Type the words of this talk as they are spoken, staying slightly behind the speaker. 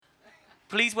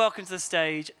Please welcome to the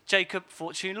stage Jacob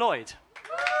Fortune Lloyd.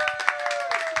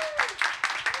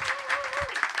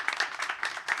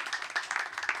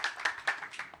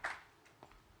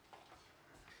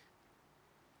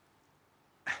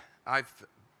 I've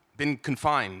been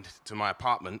confined to my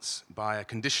apartments by a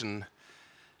condition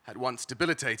at once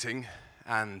debilitating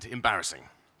and embarrassing.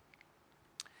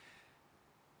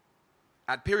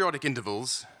 At periodic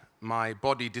intervals, my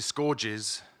body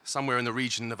disgorges somewhere in the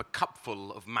region of a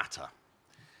cupful of matter,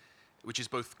 which is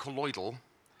both colloidal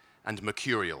and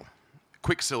mercurial,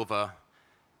 quicksilver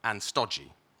and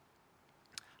stodgy.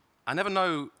 I never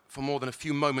know for more than a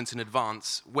few moments in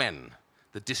advance when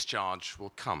the discharge will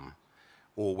come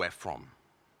or where from.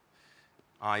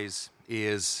 Eyes,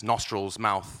 ears, nostrils,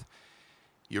 mouth,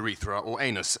 urethra, or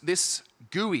anus. This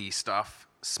gooey stuff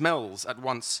smells at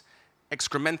once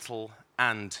excremental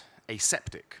and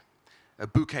aseptic, a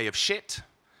bouquet of shit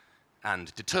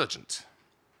and detergent.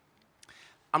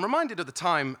 I'm reminded of the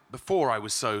time before I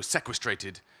was so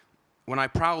sequestrated, when I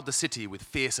prowled the city with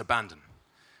fierce abandon,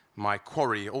 my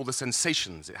quarry all the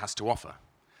sensations it has to offer.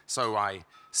 So I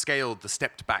scaled the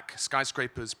stepped-back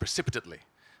skyscrapers precipitately,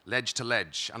 ledge to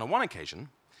ledge, and on one occasion,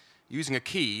 using a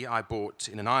key I bought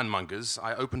in an ironmonger's,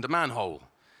 I opened a manhole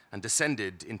and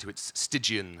descended into its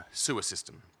Stygian sewer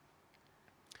system.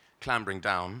 Clambering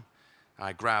down,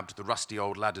 I grabbed the rusty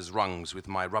old ladder's rungs with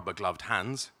my rubber-gloved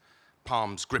hands,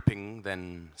 palms gripping,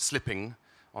 then slipping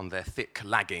on their thick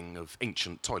lagging of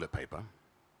ancient toilet paper.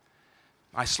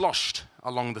 I sloshed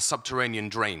along the subterranean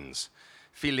drains,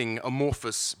 feeling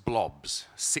amorphous blobs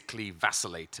sickly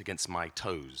vacillate against my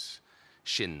toes,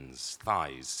 shins,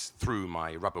 thighs, through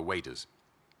my rubber waders.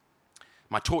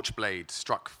 My torch blade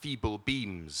struck feeble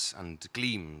beams and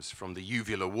gleams from the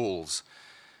uvular walls.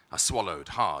 I swallowed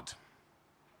hard.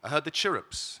 I heard the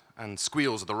chirrups and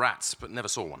squeals of the rats, but never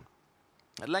saw one.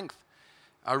 At length,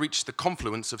 I reached the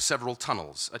confluence of several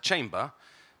tunnels, a chamber,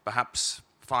 perhaps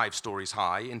 5 stories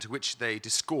high, into which they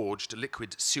disgorged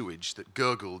liquid sewage that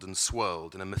gurgled and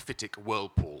swirled in a mephitic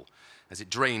whirlpool as it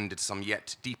drained into some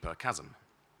yet deeper chasm.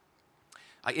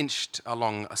 I inched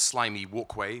along a slimy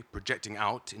walkway, projecting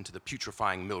out into the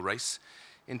putrefying mill race,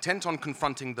 intent on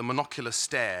confronting the monocular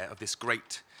stare of this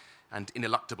great and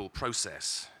ineluctable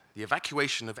process, the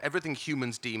evacuation of everything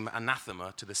humans deem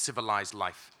anathema to the civilized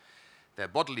life, their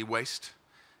bodily waste,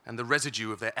 and the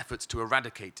residue of their efforts to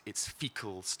eradicate its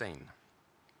fecal stain.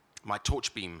 My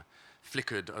torch beam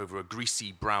flickered over a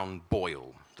greasy brown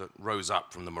boil that rose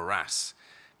up from the morass,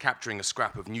 capturing a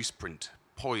scrap of newsprint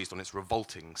poised on its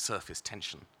revolting surface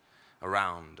tension.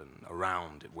 Around and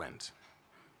around it went.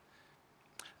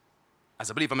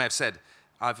 As I believe I may have said,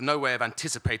 I've no way of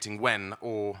anticipating when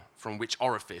or from which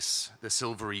orifice the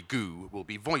silvery goo will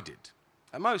be voided.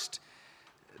 At most,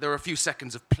 there are a few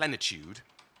seconds of plenitude,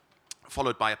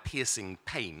 followed by a piercing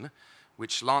pain,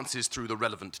 which lances through the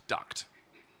relevant duct.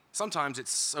 Sometimes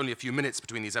it's only a few minutes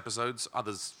between these episodes,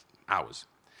 others hours.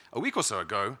 A week or so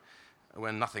ago,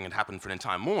 when nothing had happened for an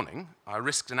entire morning, I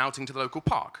risked an outing to the local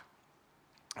park.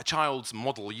 A child's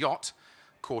model yacht,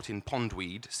 caught in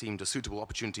pondweed, seemed a suitable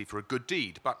opportunity for a good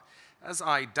deed, but as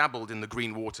I dabbled in the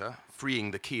green water,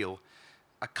 freeing the keel,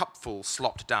 a cupful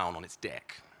slopped down on its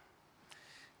deck.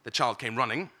 The child came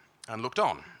running and looked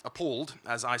on, appalled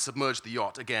as I submerged the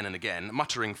yacht again and again,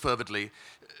 muttering fervidly,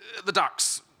 "The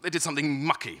ducks, they did something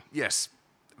mucky. Yes,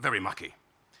 very mucky."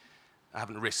 I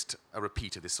haven't risked a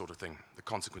repeat of this sort of thing. The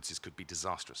consequences could be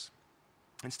disastrous.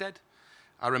 Instead,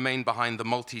 I remained behind the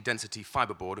multi-density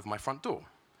fiberboard of my front door,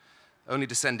 only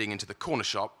descending into the corner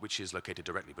shop, which is located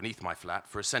directly beneath my flat,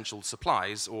 for essential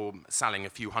supplies, or sallying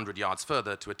a few hundred yards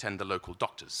further to attend the local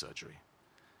doctor's surgery.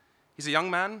 He's a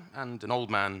young man, and an old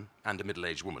man, and a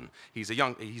middle-aged woman. He's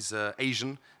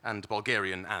Asian, and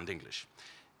Bulgarian, and English.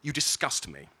 "You disgust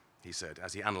me," he said,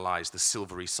 as he analyzed the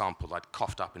silvery sample I'd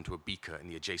coughed up into a beaker in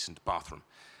the adjacent bathroom.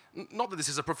 "Not that this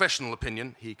is a professional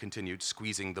opinion," he continued,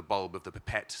 squeezing the bulb of the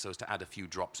pipette so as to add a few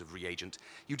drops of reagent.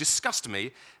 "You disgust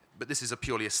me, but this is a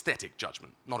purely aesthetic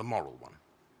judgment, not a moral one."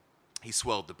 He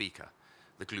swirled the beaker.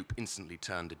 The gloop instantly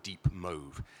turned a deep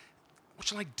mauve. "What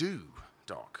shall I do,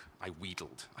 Doc?" I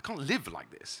wheedled. "I can't live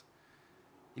like this."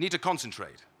 "You need to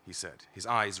concentrate," he said, his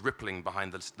eyes rippling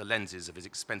behind the lenses of his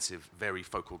expensive,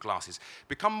 varifocal glasses.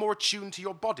 "Become more attuned to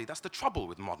your body. That's the trouble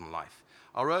with modern life.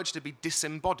 Our urge to be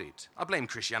disembodied. I blame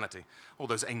Christianity. All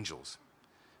those angels."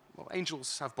 "Well,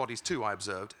 angels have bodies too," I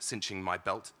observed, cinching my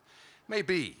belt.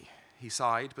 "Maybe," he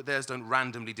sighed, "but theirs don't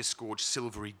randomly disgorge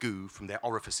silvery goo from their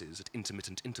orifices at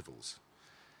intermittent intervals."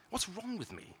 "What's wrong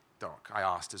with me, Doc?" I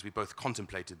asked as we both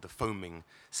contemplated the foaming,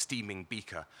 steaming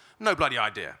beaker. "No bloody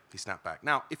idea," he snapped back.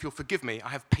 "Now, if you'll forgive me, I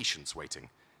have patients waiting."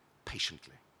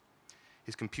 Patiently.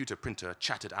 his computer printer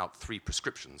chattered out 3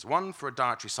 prescriptions, one for a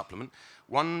dietary supplement,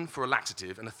 one for a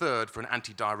laxative, and a third for an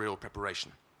anti-diarrheal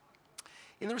preparation.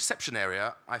 In the reception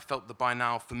area, I felt the by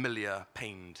now familiar,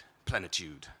 pained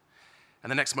plenitude,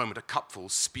 and the next moment a cupful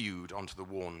spewed onto the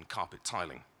worn carpet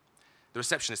tiling. The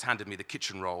receptionist handed me the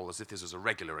kitchen roll as if this was a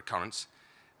regular occurrence,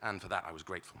 and for that I was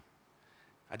grateful.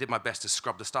 I did my best to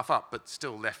scrub the stuff up, but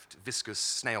still left viscous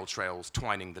snail trails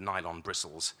twining the nylon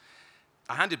bristles.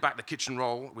 I handed back the kitchen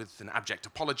roll with an abject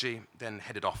apology, then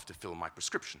headed off to fill my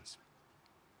prescriptions.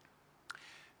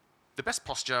 The best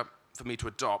posture for me to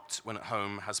adopt when at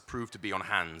home has proved to be on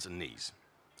hands and knees,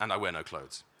 and I wear no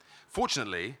clothes.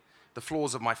 Fortunately, the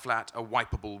floors of my flat are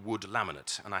wipeable wood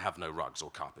laminate, and I have no rugs or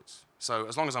carpets. So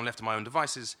as long as I'm left to my own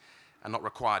devices and not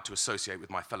required to associate with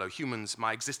my fellow humans,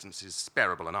 my existence is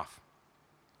bearable enough.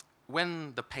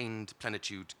 When the pained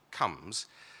plenitude comes,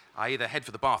 I either head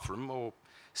for the bathroom or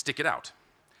stick it out.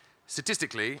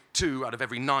 Statistically, 2 out of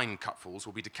every 9 cupfuls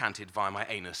will be decanted via my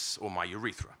anus or my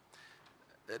urethra.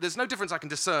 There's no difference I can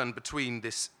discern between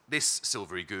this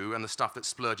silvery goo and the stuff that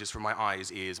splurges from my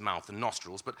eyes, ears, mouth, and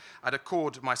nostrils, but I'd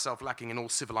accord myself lacking in all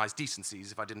civilized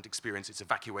decencies if I didn't experience its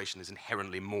evacuation as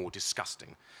inherently more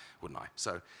disgusting, wouldn't I?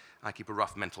 So I keep a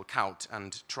rough mental count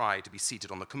and try to be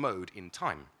seated on the commode in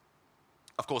time.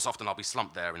 Of course, often I'll be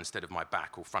slumped there instead of my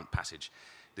back or front passage.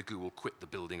 The goo will quit the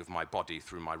building of my body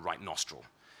through my right nostril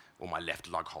or my left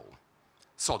lug hole.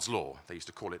 Sod's law, they used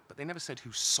to call it, but they never said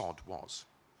who Sod was.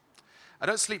 I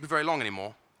don't sleep very long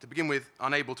anymore. To begin with,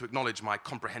 unable to acknowledge my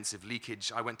comprehensive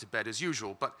leakage, I went to bed as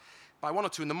usual, but by 1 or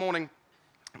 2 in the morning,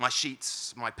 my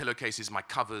sheets, my pillowcases, my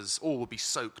covers, all will be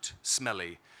soaked,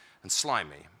 smelly, and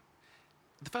slimy.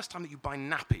 The first time that you buy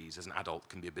nappies as an adult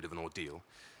can be a bit of an ordeal.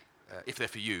 If they're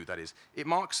for you, that is. It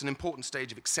marks an important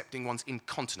stage of accepting one's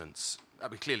incontinence.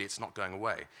 Clearly, it's not going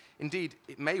away. Indeed,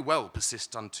 it may well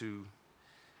persist unto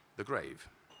the grave.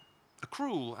 A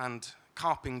cruel and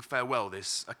carping farewell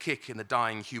this, a kick in the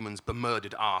dying human's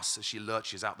bemurdered arse as she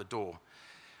lurches out the door.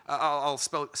 I'll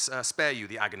spare you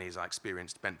the agonies I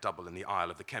experienced bent double in the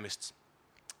aisle of the chemists.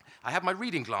 I had my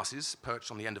reading glasses perched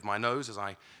on the end of my nose as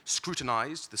I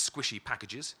scrutinized the squishy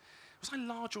packages. Was I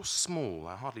large or small?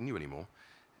 I hardly knew anymore.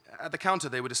 At the counter,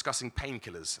 they were discussing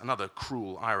painkillers, another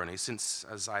cruel irony, since,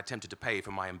 as I attempted to pay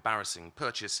for my embarrassing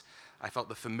purchase, I felt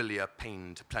the familiar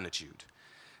pained plenitude.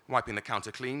 Wiping the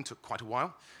counter clean took quite a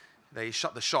while. They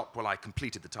shut the shop while I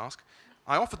completed the task.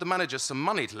 I offered the manager some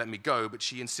money to let me go, but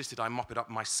she insisted I mop it up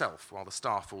myself, while the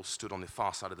staff all stood on the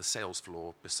far side of the sales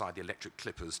floor beside the electric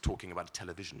clippers talking about a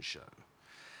television show.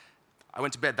 I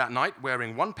went to bed that night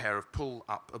wearing 1 pair of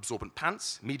pull-up absorbent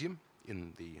pants, medium,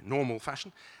 in the normal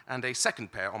fashion, and a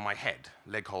second pair on my head,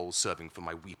 leg holes serving for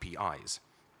my weepy eyes.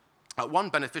 One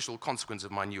beneficial consequence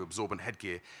of my new absorbent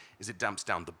headgear is it damps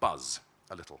down the buzz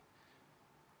a little.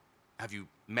 Have you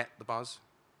met the buzz?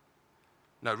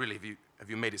 No, really, have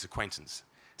you made its acquaintance?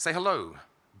 Say hello,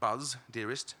 Buzz,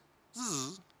 dearest.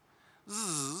 Zzz,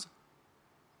 zzz.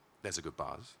 There's a good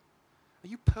buzz. Are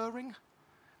you purring?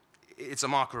 It's a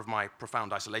marker of my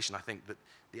profound isolation, I think, that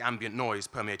the ambient noise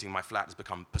permeating my flat has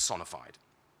become personified.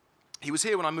 He was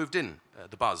here when I moved in,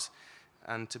 the Buzz,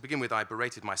 and to begin with, I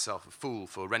berated myself a fool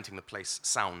for renting the place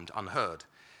sound unheard.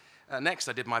 Next,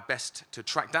 I did my best to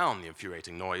track down the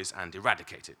infuriating noise and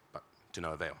eradicate it, but to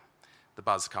no avail. The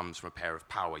buzz comes from a pair of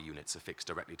power units affixed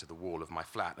directly to the wall of my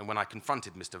flat, and when I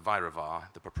confronted Mr.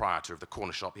 Vairavar, the proprietor of the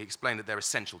corner shop, he explained that they're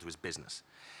essential to his business.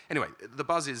 Anyway, the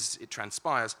buzz is, it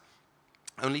transpires,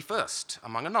 only first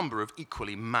among a number of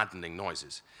equally maddening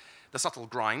noises. The subtle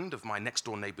grind of my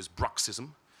next-door neighbor's bruxism,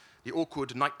 the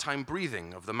awkward nighttime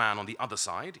breathing of the man on the other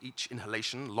side, each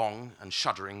inhalation long and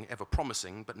shuddering, ever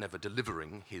promising but never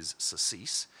delivering his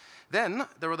surcease. Then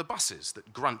there are the buses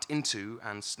that grunt into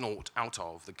and snort out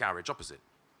of the garage opposite.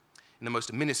 In the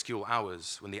most minuscule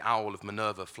hours, when the owl of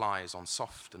Minerva flies on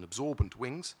soft and absorbent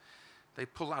wings, they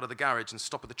pull out of the garage and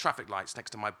stop at the traffic lights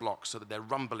next to my block so that their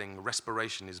rumbling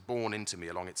respiration is borne into me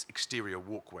along its exterior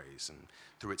walkways and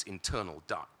through its internal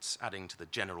ducts, adding to the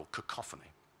general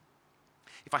cacophony.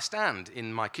 If I stand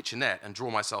in my kitchenette and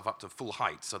draw myself up to full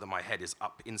height so that my head is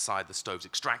up inside the stove's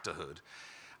extractor hood,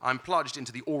 I'm plunged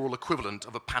into the oral equivalent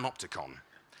of a panopticon.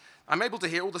 I'm able to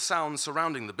hear all the sounds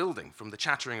surrounding the building, from the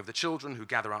chattering of the children who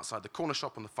gather outside the corner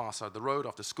shop on the far side of the road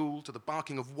after school to the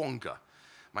barking of Wonga,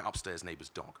 my upstairs neighbor's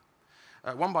dog.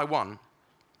 One by one,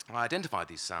 I identified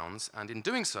these sounds and, in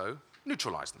doing so,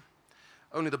 neutralized them.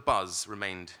 Only the buzz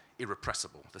remained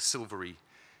irrepressible, the silvery,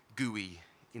 gooey,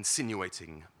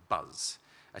 insinuating buzz,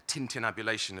 a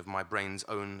tintinnabulation of my brain's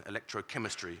own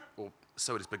electrochemistry, or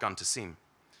so it has begun to seem.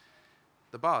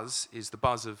 The buzz is the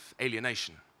buzz of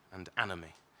alienation and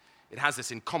anomie. It has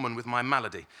this in common with my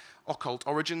malady: occult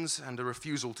origins and a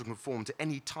refusal to conform to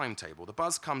any timetable. The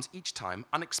buzz comes each time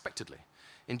unexpectedly,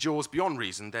 endures beyond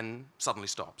reason, then suddenly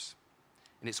stops.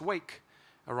 In its wake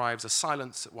arrives a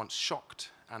silence at once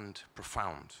shocked and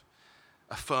profound,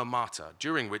 a fermata,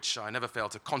 during which I never fail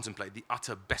to contemplate the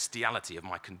utter bestiality of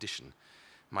my condition,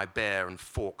 my bare and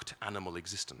forked animal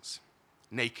existence.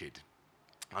 Naked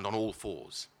and on all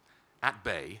fours, at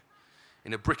bay,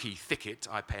 in a bricky thicket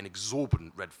I pay an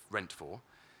exorbitant rent for,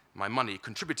 my money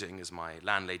contributing, as my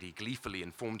landlady gleefully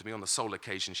informed me on the sole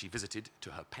occasion she visited,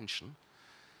 to her pension.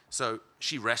 So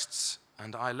she rests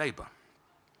and I labour.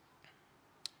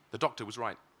 The doctor was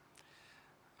right.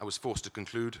 I was forced to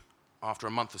conclude, after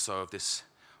a month or so of this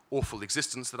awful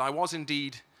existence, that I was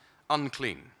indeed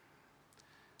unclean,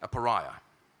 a pariah,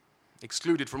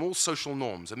 excluded from all social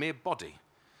norms, a mere body,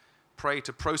 prey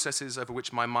to processes over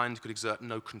which my mind could exert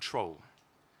no control.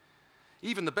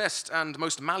 Even the best and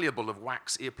most malleable of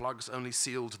wax earplugs only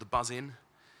sealed the buzz in,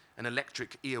 an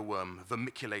electric earworm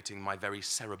vermiculating my very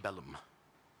cerebellum.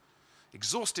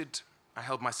 Exhausted, I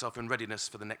held myself in readiness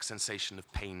for the next sensation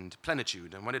of pained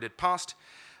plenitude, and when it had passed,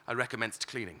 I recommenced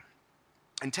cleaning,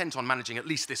 intent on managing at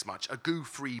least this much: a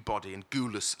goo-free body and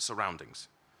goo-less surroundings.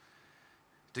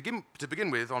 To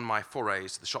begin with, on my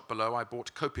forays to the shop below, I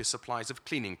bought copious supplies of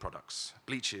cleaning products,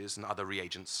 bleaches and other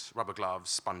reagents, rubber gloves,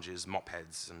 sponges, mop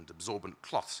heads, and absorbent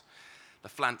cloths. The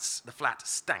flat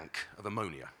stank of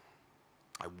ammonia.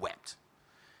 I wept.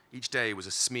 Each day was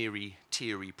a smeary,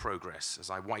 teary progress as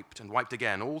I wiped and wiped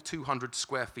again all 200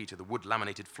 square feet of the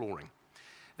wood-laminated flooring.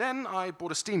 Then I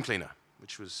bought a steam cleaner,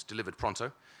 which was delivered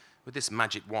pronto. With this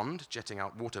magic wand, jetting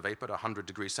out water vapor at 100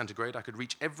 degrees centigrade, I could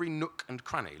reach every nook and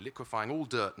cranny, liquefying all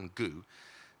dirt and goo,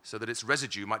 so that its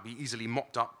residue might be easily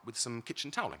mopped up with some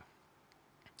kitchen toweling.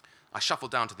 I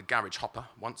shuffled down to the garage hopper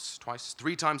once, twice,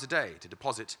 3 times a day to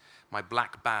deposit my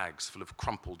black bags full of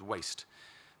crumpled waste,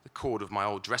 the cord of my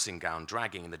old dressing gown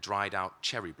dragging in the dried-out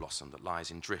cherry blossom that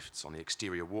lies in drifts on the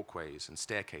exterior walkways and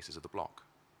staircases of the block.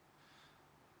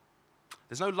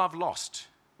 There's no love lost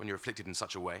when you're afflicted in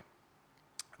such a way,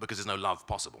 because there's no love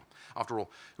possible. After all,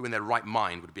 who in their right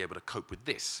mind would be able to cope with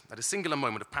this? At a singular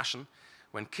moment of passion,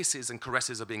 when kisses and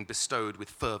caresses are being bestowed with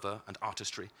fervor and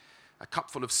artistry, a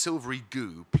cupful of silvery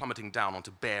goo plummeting down onto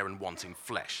bare and wanting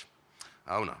flesh.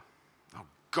 Oh no. Oh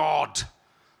God!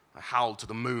 I howled to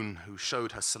the moon, who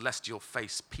showed her celestial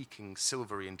face peeking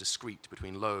silvery and discreet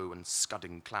between low and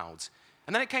scudding clouds.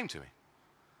 And then it came to me.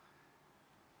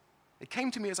 It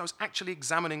came to me as I was actually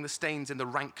examining the stains in the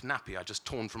rank nappy I'd just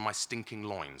torn from my stinking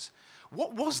loins.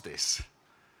 What was this?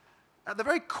 At the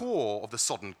very core of the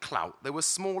sodden clout, there were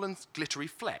small and glittery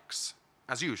flecks,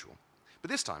 as usual.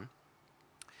 But this time,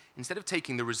 instead of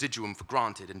taking the residuum for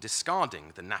granted and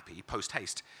discarding the nappy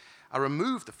post-haste, I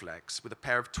removed the flecks with a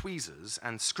pair of tweezers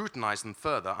and scrutinized them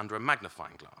further under a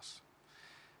magnifying glass.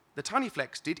 The tiny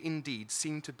flecks did indeed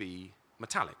seem to be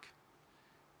metallic.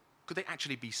 Could they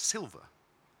actually be silver?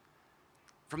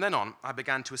 From then on, I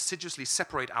began to assiduously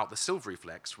separate out the silvery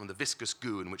flecks from the viscous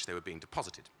goo in which they were being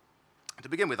deposited. To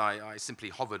begin with, I simply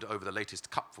hovered over the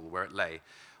latest cupful where it lay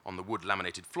on the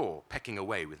wood-laminated floor, pecking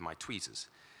away with my tweezers,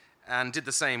 and did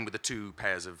the same with the 2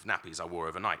 pairs of nappies I wore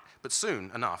overnight. But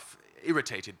soon enough,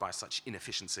 irritated by such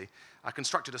inefficiency, I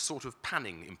constructed a sort of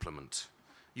panning implement,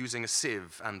 using a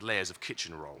sieve and layers of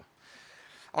kitchen roll.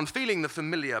 On feeling the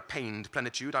familiar pained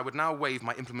plenitude, I would now wave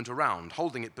my implement around,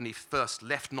 holding it beneath first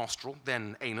left nostril,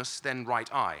 then anus, then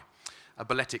right eye, a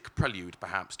balletic prelude,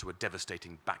 perhaps, to a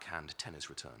devastating backhand tennis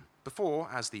return, before,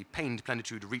 as the pained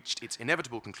plenitude reached its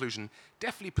inevitable conclusion,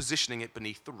 deftly positioning it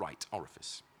beneath the right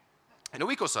orifice. In a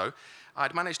week or so, I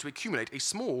had managed to accumulate a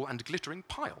small and glittering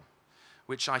pile,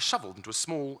 which I shoveled into a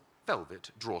small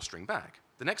velvet drawstring bag.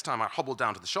 The next time I hobbled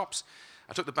down to the shops,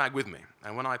 I took the bag with me,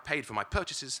 and when I paid for my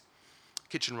purchases,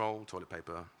 kitchen roll, toilet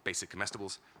paper, basic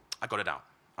comestibles, I got it out,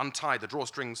 untied the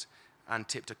drawstrings, and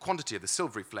tipped a quantity of the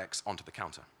silvery flecks onto the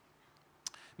counter.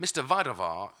 Mr.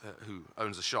 Vaidavar, who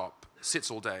owns the shop, sits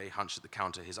all day, hunched at the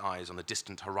counter, his eyes on the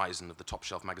distant horizon of the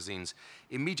top-shelf magazines,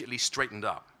 immediately straightened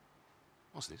up.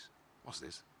 What's this? What's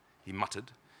this? He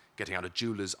muttered, getting out a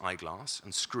jeweler's eyeglass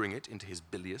and screwing it into his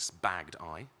bilious, bagged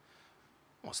eye.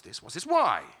 What's this? What's this?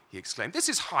 Why? He exclaimed. This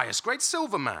is highest grade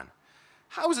silver, man.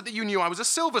 How is it that you knew I was a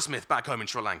silversmith back home in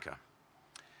Sri Lanka?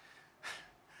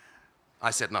 I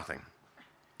said nothing.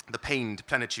 The pained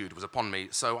plenitude was upon me,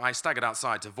 so I staggered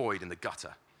outside to void in the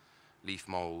gutter. Leaf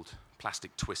mold,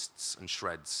 plastic twists and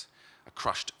shreds, a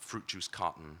crushed fruit juice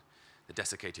carton, the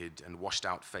desiccated and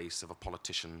washed-out face of a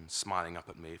politician smiling up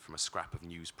at me from a scrap of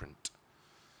newsprint.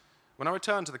 When I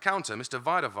returned to the counter, Mr.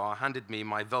 Vaidavar handed me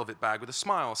my velvet bag with a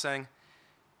smile, saying,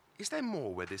 "Is there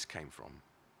more where this came from?"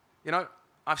 You know,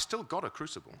 I've still got a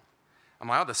crucible and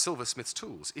my other silversmith's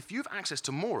tools. If you've access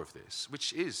to more of this,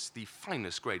 which is the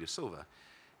finest grade of silver,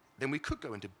 then we could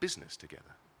go into business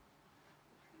together.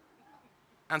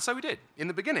 And so we did. In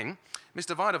the beginning,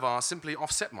 Mr. Vaidavar simply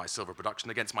offset my silver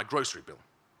production against my grocery bill.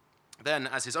 Then,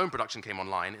 as his own production came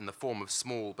online in the form of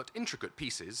small but intricate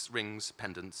pieces, rings,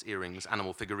 pendants, earrings,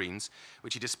 animal figurines,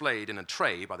 which he displayed in a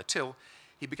tray by the till,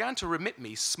 he began to remit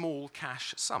me small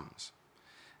cash sums.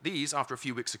 These, after a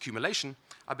few weeks' accumulation,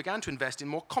 I began to invest in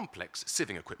more complex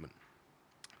sieving equipment.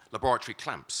 Laboratory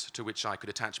clamps to which I could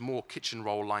attach more kitchen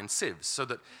roll-lined sieves, so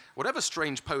that whatever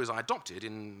strange pose I adopted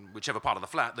in whichever part of the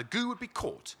flat, the goo would be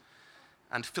caught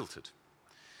and filtered.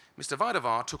 Mr.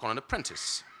 Vaidavar took on an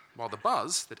apprentice, while the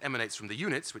buzz that emanates from the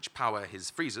units which power his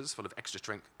freezers full of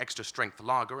extra strength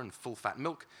lager and full-fat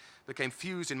milk became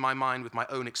fused in my mind with my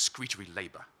own excretory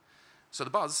labor. So the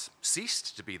buzz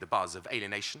ceased to be the buzz of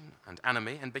alienation and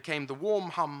anime and became the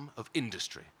warm hum of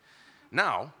industry.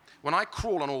 Now, when I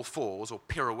crawl on all fours or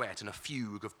pirouette in a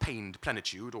fugue of pained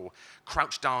plenitude, or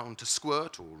crouch down to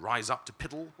squirt, or rise up to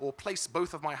piddle, or place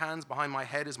both of my hands behind my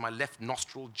head as my left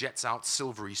nostril jets out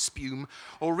silvery spume,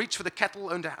 or reach for the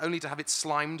kettle only to have it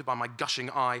slimed by my gushing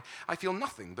eye, I feel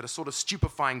nothing but a sort of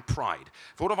stupefying pride.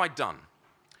 For what have I done?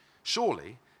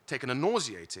 Surely, taken a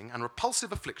nauseating and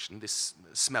repulsive affliction, this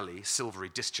smelly,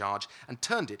 silvery discharge, and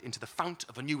turned it into the fount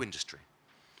of a new industry.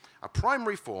 A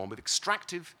primary form of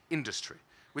extractive industry,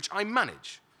 which I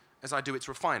manage as I do its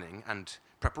refining and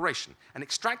preparation. An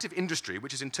extractive industry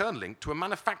which is in turn linked to a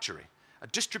manufactory, a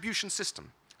distribution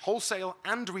system, wholesale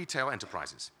and retail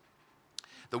enterprises.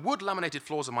 The wood-laminated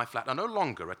floors of my flat are no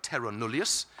longer a terra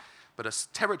nullius, but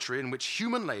a territory in which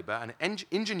human labor and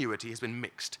ingenuity has been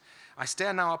mixed. I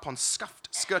stare now upon scuffed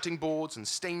skirting boards and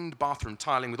stained bathroom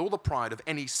tiling with all the pride of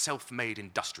any self-made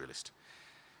industrialist.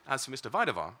 As for Mr.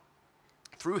 Vaidavar,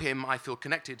 through him I feel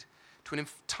connected to an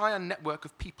entire network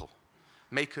of people,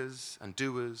 makers and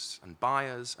doers and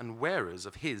buyers and wearers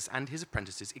of his and his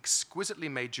apprentices' exquisitely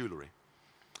made jewellery.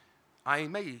 I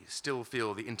may still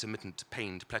feel the intermittent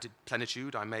pained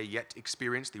plenitude, I may yet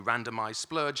experience the randomized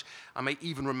splurge, I may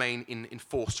even remain in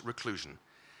enforced reclusion.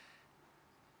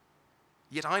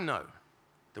 Yet I know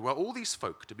that were all these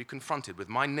folk to be confronted with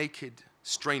my naked,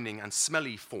 straining, and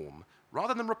smelly form,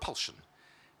 rather than repulsion,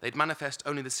 they'd manifest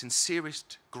only the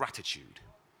sincerest gratitude.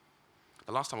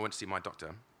 The last time I went to see my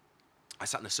doctor, I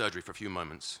sat in the surgery for a few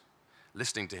moments,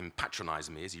 listening to him patronize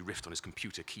me as he riffed on his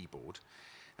computer keyboard,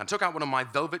 and took out one of my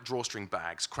velvet drawstring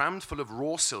bags, crammed full of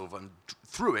raw silver, and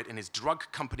threw it in his drug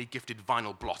company-gifted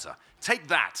vinyl blotter. "Take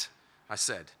that," I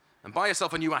said, "and buy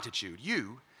yourself a new attitude.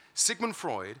 You, Sigmund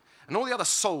Freud, and all the other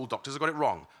soul doctors have got it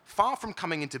wrong. Far from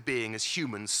coming into being as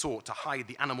humans sought to hide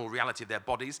the animal reality of their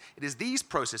bodies, it is these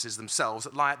processes themselves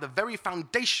that lie at the very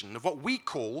foundation of what we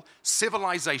call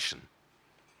civilization."